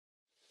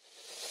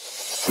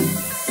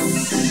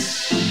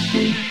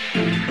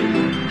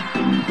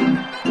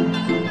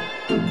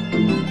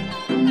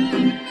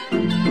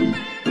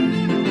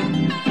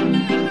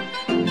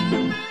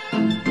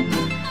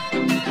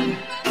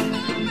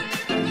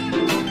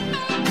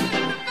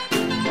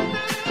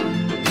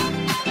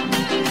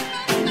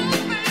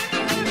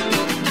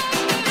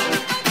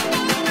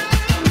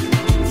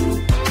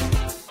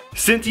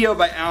Sentio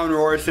by Alan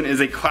Rorrison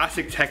is a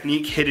classic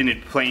technique hidden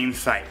in plain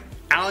sight.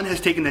 Alan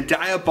has taken the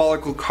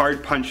diabolical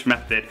card punch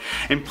method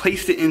and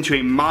placed it into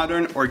a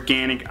modern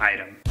organic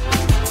item.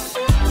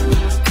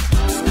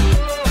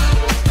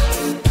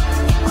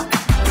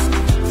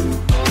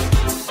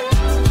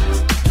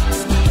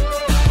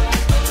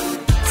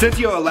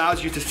 Sentio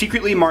allows you to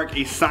secretly mark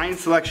a signed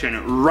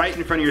selection right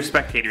in front of your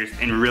spectators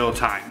in real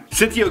time.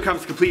 Sentio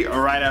comes complete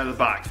right out of the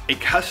box, a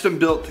custom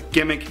built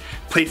gimmick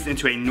placed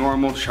into a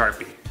normal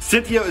Sharpie.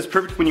 Sentio is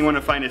perfect when you want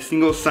to find a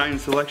single signed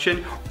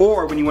selection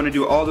or when you want to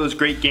do all those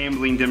great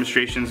gambling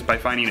demonstrations by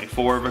finding a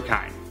 4 of a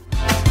kind.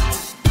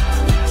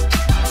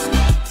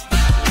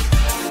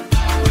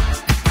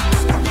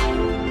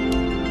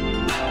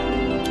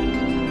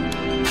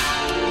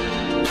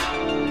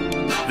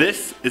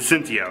 This is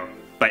Sentio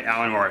by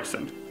Alan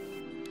Rorrison.